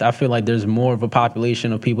yourself? I feel like there's more of a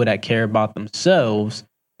population of people that care about themselves,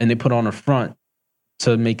 and they put on a front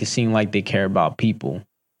to make it seem like they care about people.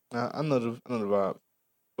 I know the vibe,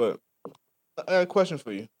 but I got a question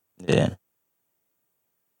for you. Yeah.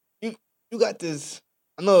 You got this.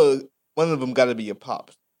 I know one of them got to be your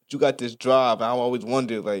pops. But you got this drive. I always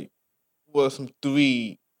wondered, like, who are some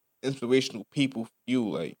 3 inspirational people for you?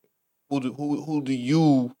 Like, who do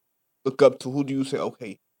you look up to? Who do you say,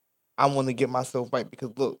 okay, I want to get myself right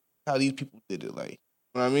because look how these people did it. Like, you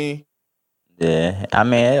know what I mean? Yeah, I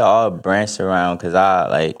mean it all branched around because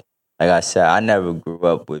like I said, I never grew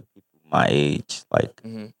up with people my age. Like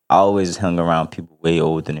I always hung around people way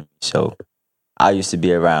older than me. So I used to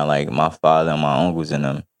be around like my father and my uncles and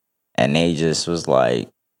them, and they just was like,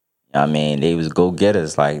 I mean, they was go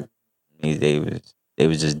getters. Like they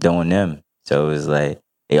was just doing them. So it was like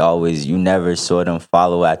you never saw them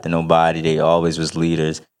follow after nobody. They always was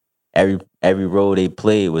leaders. Every role they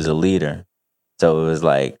played was a leader. So it was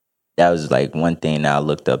like that was like one thing that I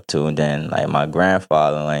looked up to. And then like my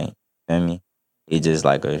grandfather, like, you feel me? He just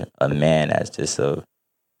like a man that's just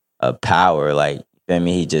a power. Like, you feel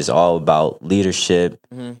me? He just all about leadership.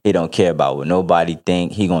 He don't care about what nobody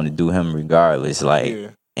think. He gonna do him regardless.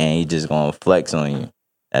 Like, and he just gonna flex on you.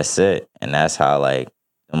 That's it. And that's how like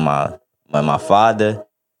my father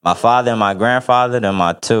and my grandfather, they're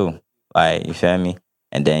my 2. Like, you feel me?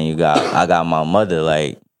 And then I got my mother,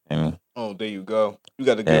 like, you feel me? Oh, there you go. You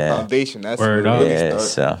got a good foundation. That's word up. Yeah,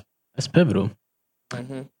 so that's pivotal.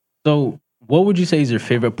 So what would you say is your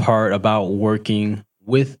favorite part about working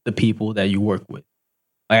with the people that you work with?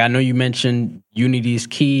 Like, I know you mentioned unity is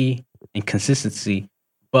key and consistency,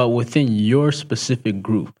 but within your specific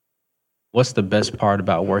group, what's the best part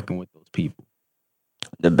about working with those people?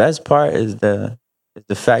 The best part is the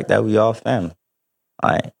fact that we all family.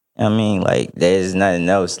 Like, I mean, like, there's nothing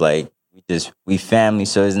else. Like, we family,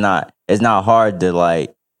 so it's not hard to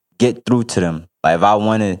like get through to them. Like, if I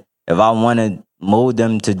wanna mold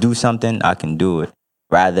them to do something, I can do it.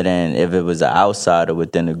 Rather than if it was an outsider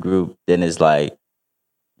within the group, then it's like,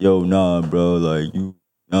 yo, nah, bro, like you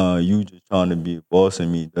just trying to be a boss of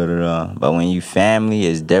me, da da da. But when you family,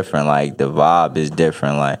 it's different. Like, the vibe is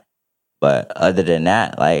different. Like, but other than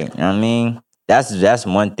that, like, you know what I mean, that's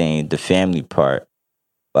one thing, the family part.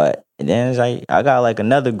 But then it's like I got like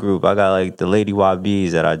another group. I got like the Lady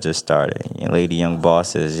YBs that I just started, Lady Young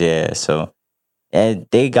Bosses, yeah. So, and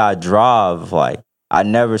they got drive. Like, I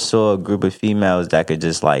never saw a group of females that could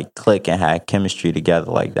just like click and have chemistry together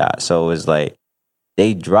like that. So it's like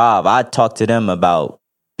they drive. I talk to them about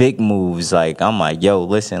big moves. Like, I'm like, yo,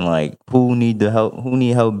 listen, like, who need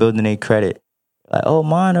help building their credit? Like, oh,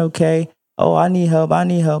 mine, okay. Oh, I need help.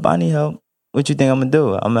 What you think I'm gonna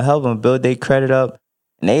do? I'm gonna help them build their credit up.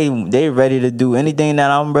 And they ready to do anything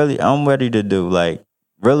that I'm ready to do. Like,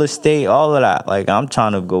 real estate, all of that. Like, I'm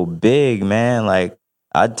trying to go big, man. Like,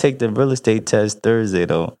 I take the real estate test Thursday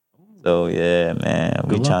though. So yeah, man.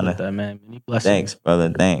 Good luck with that, man. Many blessings. Thanks,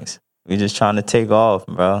 brother. Thanks. We just trying to take off,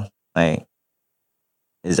 bro. Like,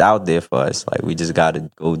 it's out there for us. Like, we just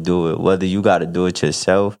gotta go do it. Whether you gotta do it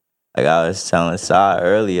yourself. Like I was telling Sai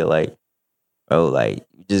earlier, like, bro, like,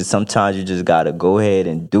 sometimes you just gotta go ahead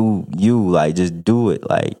and do you. Like, just do it.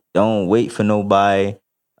 Like, don't wait for nobody.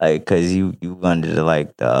 Like, cause you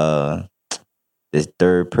under this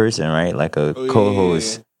third person, right? Like a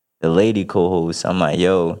co-host, the lady co-host. I'm like,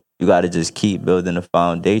 yo, you gotta just keep building the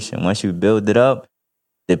foundation. Once you build it up,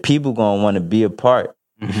 the people gonna want to be a part.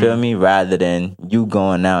 You feel me? Rather than you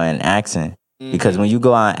going out and asking. Because when you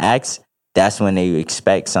go out and ask, that's when they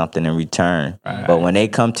expect something in return. Right. But when they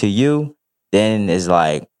come to you, then it's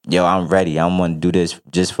like, yo, I'm ready. I'm gonna do this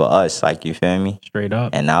just for us. Like, you feel me? Straight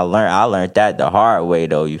up. And I learned that the hard way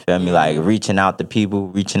though. You feel me? Like, reaching out to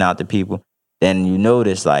people. Then you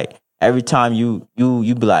notice, like, every time you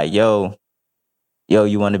be like, yo, yo,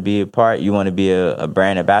 you want to be a part? You want to be a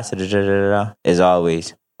brand ambassador? Da, da, da, da. It's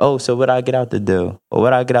always, oh, so what I get out the deal? Or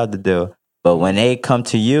what I get out the deal? But when they come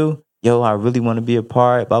to you, yo, I really want to be a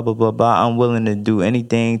part, blah, blah, blah, blah. I'm willing to do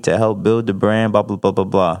anything to help build the brand, blah, blah, blah, blah,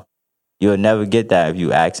 blah. You'll never get that if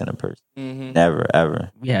you ask in a person. Mm-hmm. Never,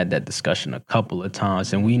 ever. We had that discussion a couple of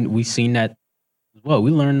times, and we seen that as well.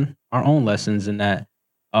 We learned our own lessons in that.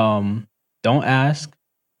 Don't ask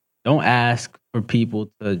for people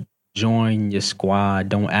to join your squad.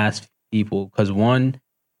 Don't ask people, because when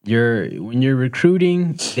you're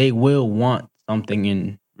recruiting, they will want something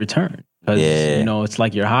in return, because it's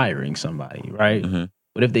like you're hiring somebody, right? Mm-hmm.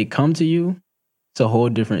 But if they come to you, it's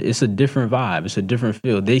a different vibe. It's a different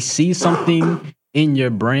feel. They see something in your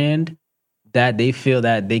brand that they feel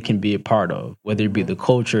that they can be a part of, whether it be the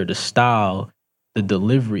culture, the style, the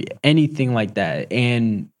delivery, anything like that.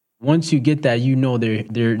 And once you get that,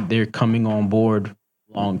 they're coming on board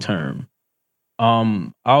long term.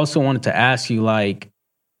 I also wanted to ask you, like,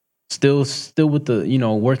 still with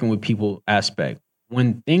the working with people aspect,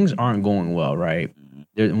 when things aren't going well, right?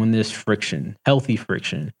 When there's friction, healthy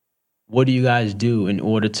friction, what do you guys do in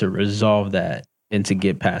order to resolve that and to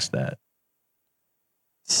get past that?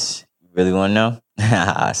 You really want to know?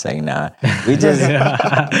 I say nah. We just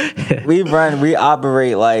we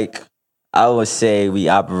operate like, I would say we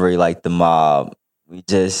operate like the mob. We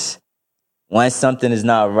just, once something is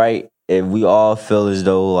not right, if we all feel as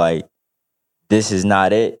though like this is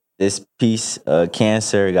not it, this piece of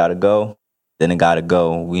cancer gotta go, then it gotta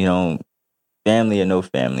go. We don't, family or no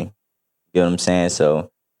family. You know what I'm saying? So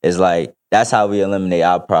it's like, that's how we eliminate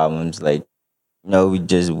our problems. Like, we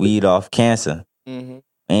just weed off cancer. Mm-hmm.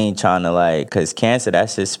 We ain't trying to, like, because cancer, that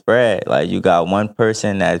shit spread. Like, you got one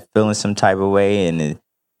person that's feeling some type of way, and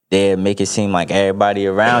they make it seem like everybody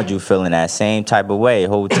around you feeling that same type of way. The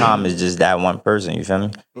whole time is just that one person, you feel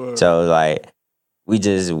me? Right. So, like, we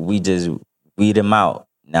just weed them out.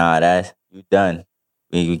 Nah, you done.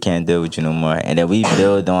 We can't deal with you no more. And then we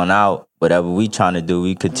build on out whatever we trying to do.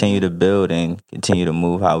 We continue to build and continue to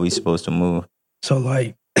move how we supposed to move. So,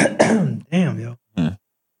 like, damn, yo.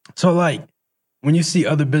 So, like, when you see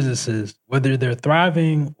other businesses, whether they're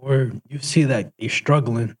thriving or you see that they're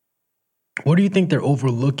struggling, what do you think they're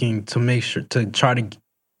overlooking to make sure to try to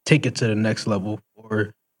take it to the next level?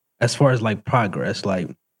 Or as far as like progress, like,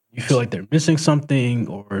 you feel like they're missing something,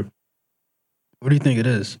 or what do you think it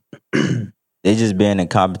is? They just being in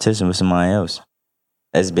competition with somebody else.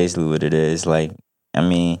 That's basically what it is. Like, I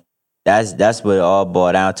mean, that's what it all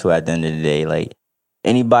boiled down to at the end of the day. Like,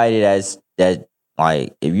 anybody that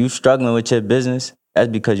like, if you struggling with your business, that's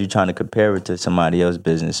because you're trying to compare it to somebody else's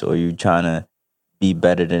business, or you're trying to be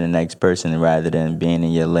better than the next person rather than being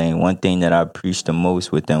in your lane. One thing that I preach the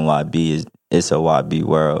most with NYB is it's a YB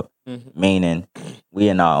world. Mm-hmm. Meaning, we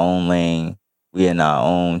in our own lane, we in our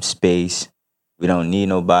own space. We don't need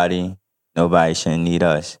nobody. Nobody shouldn't need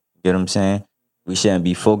us. You get what I'm saying? We shouldn't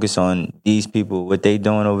be focused on these people, what they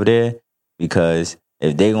doing over there, because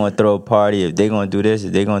if they gonna throw a party, if they gonna do this,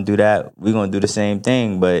 if they gonna do that, we gonna do the same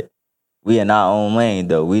thing. But we in our own lane,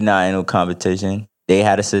 though. We not in no competition. They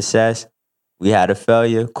had a success, we had a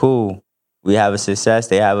failure. Cool. We have a success,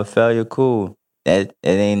 they have a failure. Cool. It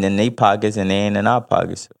ain't in their pockets and they ain't in our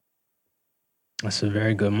pockets. That's a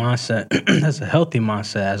very good mindset. That's a healthy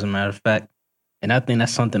mindset, as a matter of fact. And I think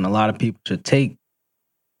that's something a lot of people should take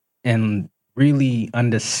and really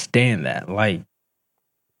understand that. Like,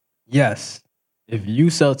 yes, if you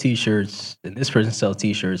sell t-shirts and this person sells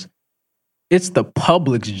t-shirts, it's the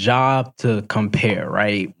public's job to compare,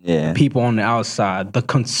 right? Yeah. People on the outside, the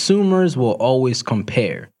consumers will always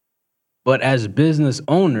compare. But as business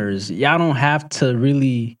owners, y'all don't have to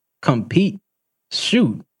really compete.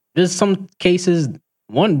 Shoot, there's some cases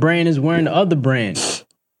one brand is wearing the other brand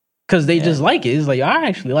because they just like it. It's like, I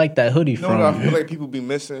actually like that hoodie from. What I feel like people be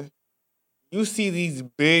missing? You see these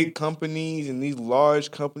big companies and these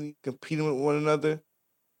large companies competing with one another.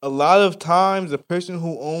 A lot of times, the person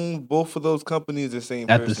who owns both of those companies is the same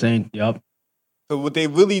person. At the same, yep. So what they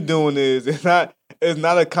really doing is it's not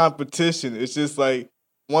a competition. It's just like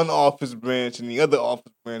one office branch and the other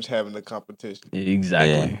office branch having a competition.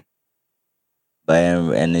 Exactly. Yeah.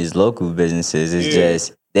 But in these local businesses, it's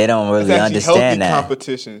just, they don't really understand that.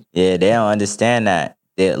 Competition. Yeah, they don't understand that.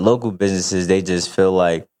 The local businesses, they just feel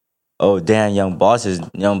like, oh, damn, young bosses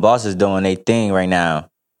doing their thing right now.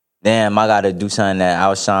 Damn, I got to do something that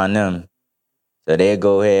outshine them. So they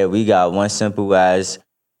go ahead. We got one simple as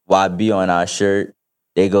YB on our shirt.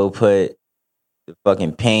 They go put the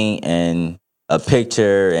fucking paint and a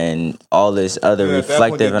picture and all this other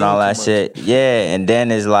reflective and all that shit. Yeah, and then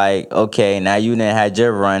it's like, okay, now you didn't had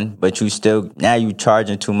your run, but now you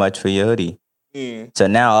charging too much for your hoodie. Yeah. So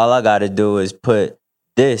now all I gotta do is put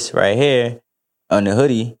this right here on the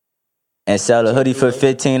hoodie and sell the hoodie for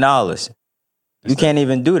 $15. You can't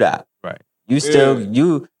even do that. Right. You still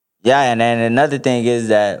and then another thing is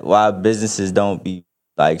that why businesses don't be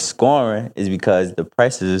like scoring is because the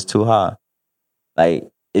prices is too high.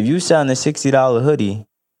 Like if you selling a $60 hoodie,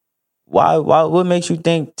 why what makes you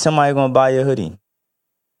think somebody gonna buy your hoodie?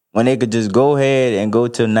 When they could just go ahead and go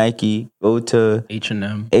to Nike, go to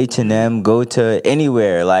H&M, go to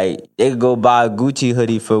anywhere. Like they could go buy a Gucci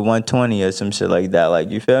hoodie for $120 or some shit like that.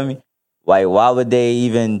 Like you feel me? Like why would they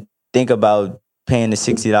even think about paying the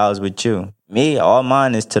 $60 with you? Me, all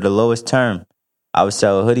mine is to the lowest term. I would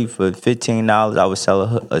sell a hoodie for $15. I would sell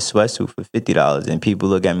a sweatsuit for $50, and people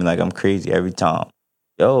look at me like I'm crazy every time.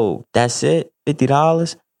 Yo, that's it,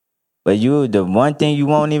 $50. But the one thing you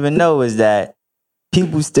won't even know is that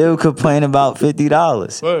people still complain about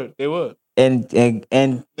 $50. Word, they would. And They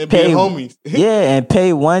pay homies. and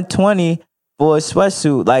pay $120 for a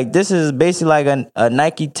sweatsuit. Like this is basically like a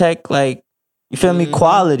Nike Tech, like you feel me,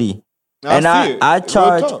 quality. And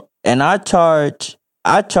I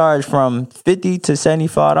charge from $50 to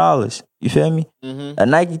 $75. You feel me? A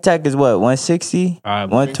Nike Tech is what, $160,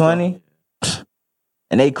 $120,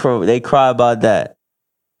 and they cry about that.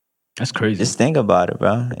 That's crazy. Just think about it,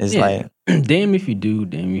 bro. It's like damn if you do,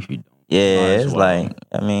 damn if you don't. Yeah, it's like,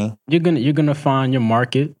 I mean, you're gonna find your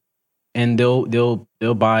market, and they'll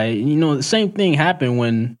buy. You know, the same thing happened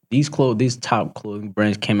when these top clothing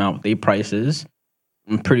brands came out with their prices.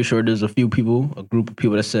 I'm pretty sure there's a group of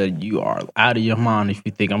people that said you are out of your mind if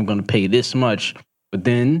you think I'm gonna pay this much. But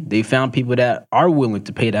then they found people that are willing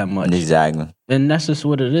to pay that much. Exactly. And that's just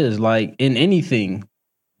what it is. Like in anything,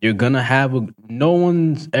 you're gonna have no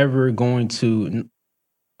one's ever going to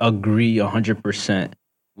agree 100%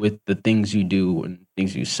 with the things you do and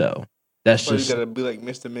things you sell. That's but just you gotta be like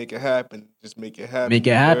Mr. Make It Happen. Just make it happen. Make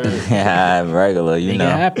it happen. Yeah, regular. You make know,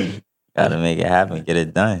 it happen. Gotta make it happen. Get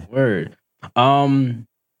it done. Word.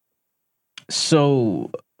 So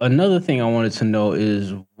another thing I wanted to know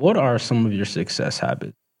is what are some of your success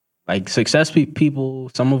habits? Like success people,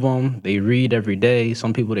 some of them they read every day.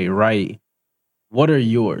 Some people they write. What are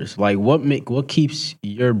yours? Like what keeps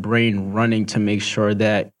your brain running to make sure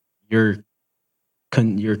that you're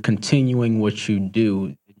continuing what you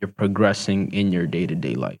do, you're progressing in your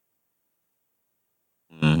day-to-day life?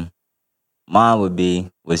 Mine would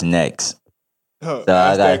be what's next. So I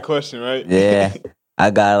got that question, right? Yeah. I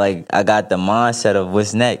got the mindset of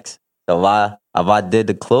what's next. So if I did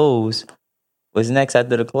the clothes, what's next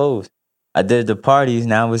after the clothes? I did the parties,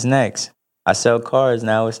 now what's next? I sell cars,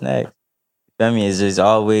 now what's next? You feel me? It's just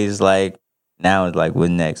always like, now it's like, what's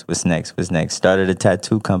next? What's next? What's next? Started a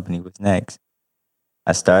tattoo company, what's next?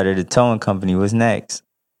 I started a towing company, what's next?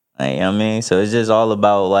 Like, you know what I mean? So it's just all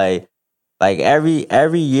about like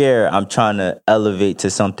every year I'm trying to elevate to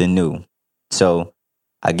something new. So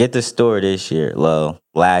I get the store this year. Well,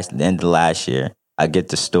 the end of last year, I get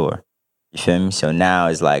the store. You feel me? So now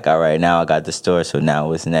it's like, all right, now I got the store. So now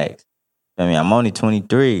what's next? I mean, I'm only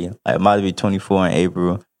 23. Like, I'm about to be 24 in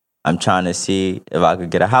April. I'm trying to see if I could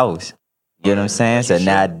get a house. You know what I'm saying? So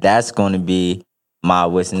now that's going to be my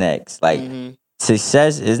what's next. Like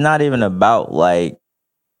success is not even about like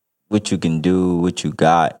what you can do, what you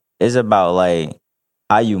got. It's about like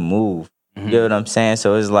how you move. You know what I'm saying?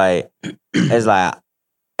 So it's like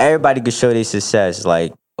everybody could show their success.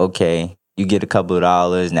 Like, okay, you get a couple of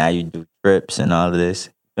dollars, now you do trips and all of this.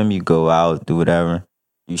 Then you go out, do whatever.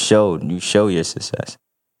 You show your success.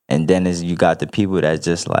 And then you got the people that's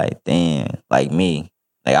just like, damn, like me.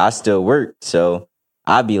 Like I still work. So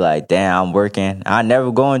I be like, damn, I'm working. I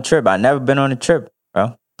never go on a trip. I never been on a trip,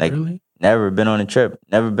 bro. Like really? Never been on a trip.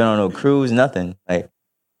 Never been on no cruise, nothing. Like,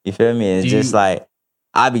 you feel me? It's just like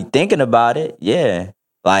I be thinking about it, yeah.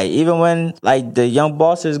 Like even when like the young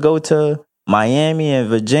bosses go to Miami and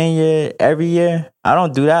Virginia every year, I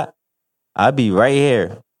don't do that. I be right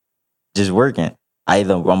here, just working.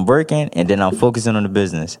 I'm working and then I'm focusing on the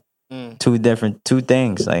business. Two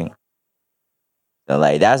things. Like, so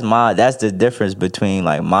like that's the difference between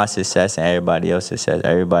like my success and everybody else's success.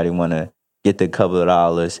 Everybody wanna get the couple of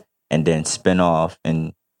dollars and then spin off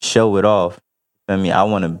and show it off. I mean, I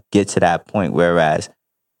want to get to that point, whereas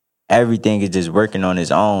everything is just working on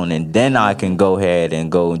its own, and then I can go ahead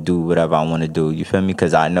and go do whatever I want to do. You feel me?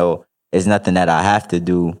 Because I know it's nothing that I have to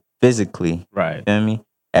do physically. Right. You feel me?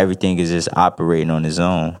 Everything is just operating on its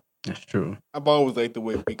own. That's true. I've always liked the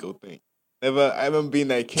way Biko think. I remember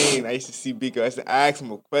being at Kane. I used to see Biko. I used to ask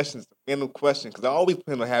him questions, random questions, because I always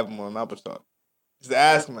plan on having him on Apple Talk. Just to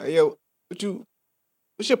ask him, like, yo,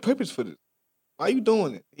 what's your purpose for this? why you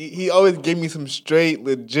doing it? He always gave me some straight,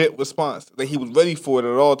 legit response that he was ready for it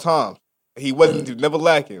at all times. He was never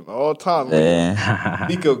lacking at all times. Yeah.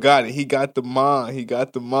 Nico got it. He got the mind.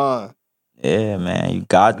 Yeah, man. You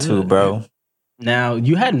got to, bro. Now,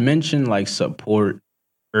 you had mentioned like support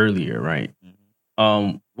earlier, right?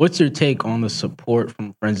 What's your take on the support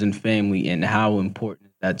from friends and family, and how important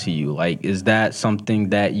is that to you? Like, is that something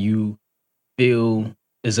that you feel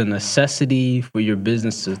is a necessity for your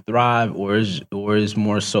business to thrive, or is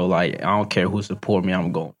more so like, I don't care who support me,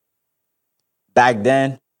 I'm going? Back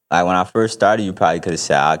then, like when I first started, you probably could have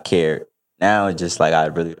said I cared. Now it's just like I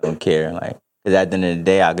really don't care. Like, because at the end of the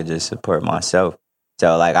day, I could just support myself.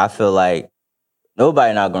 So like I feel like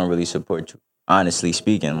nobody not gonna really support you. Honestly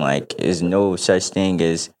speaking, like there's no such thing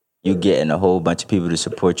as you getting a whole bunch of people to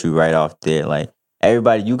support you right off there. Like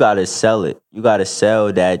everybody, you gotta sell it. You gotta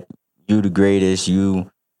sell that you the greatest,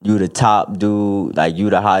 you the top dude, like you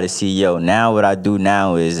the hottest CEO. Now what I do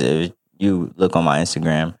now is, if you look on my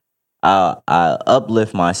Instagram, I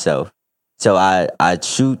uplift myself. So I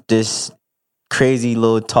shoot this crazy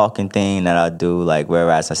little talking thing that I do, like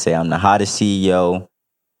whereas I say I'm the hottest CEO,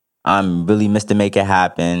 I'm really Mr. Make It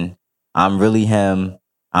Happen, I'm really him,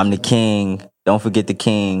 I'm the king, don't forget the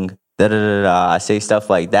king, I say stuff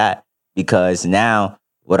like that because now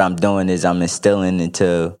what I'm doing is I'm instilling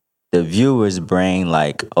into the viewer's brain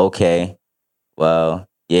like, okay, well,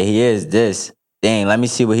 yeah, he is this. Dang, let me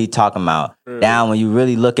see what he talking about. Now when you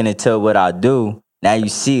really looking into what I do, now you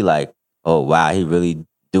see like, oh wow, he really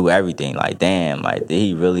do everything. Like, damn, like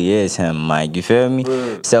he really is him. Like, you feel me?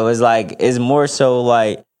 So it's like, it's more so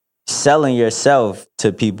like selling yourself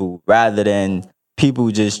to people rather than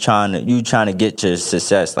people just trying to get your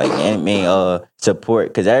success. Like, I mean, support,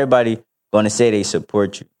 because everybody gonna say they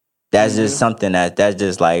support you. That's just something that's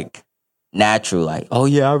just like natural. Like, oh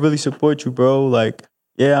yeah, I really support you, bro. Like,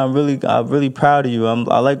 yeah, I'm really proud of you.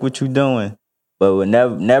 I like what you're doing, but would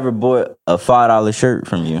never bought a $5 shirt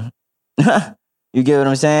from you. You get what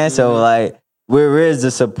I'm saying? So like, where is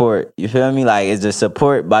the support? You feel me? Like, is the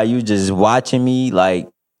support by you just watching me? Like,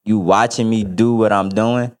 you watching me do what I'm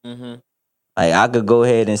doing? Like, I could go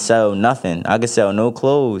ahead and sell nothing. I could sell no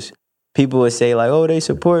clothes. People would say like, oh, they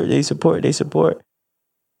support.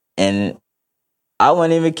 And I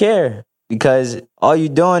wouldn't even care because all you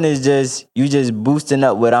doing is just boosting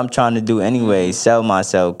up what I'm trying to do anyway, sell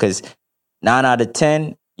myself. Because 9 out of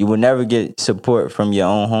 10, you will never get support from your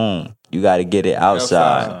own home. You got to get it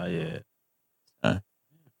outside. Yeah.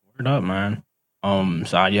 Word up, man.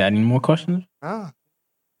 So you had any more questions?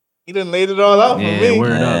 He done laid it all out for me.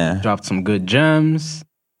 Word up. Dropped some good gems.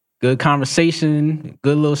 Good conversation.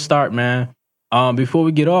 Good little start, man. Before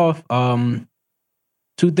we get off,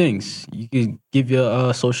 2 things. You could give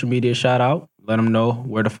your social media shout out. Let them know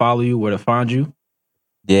where to follow you, where to find you.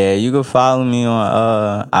 Yeah, you can follow me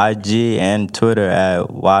on IG and Twitter at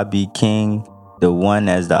YBKing, the 1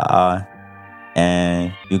 as the I.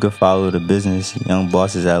 And you can follow the business Young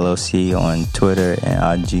Bosses LLC on Twitter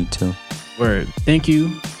and IG too. Word. Thank you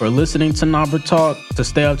for listening to Nabra Talk. To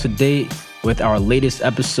stay up to date with our latest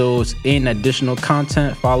episodes and additional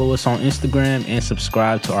content, follow us on Instagram and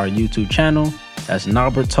subscribe to our YouTube channel. That's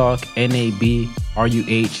Nabra Talk,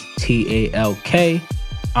 NABRUHTALK.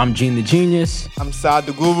 I'm Gene the Genius. I'm Saad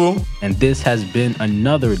the Guru. And this has been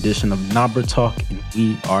another edition of Nabra Talk, and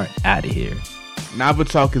we are out of here. Nabra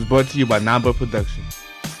Talk is brought to you by Nabra Productions.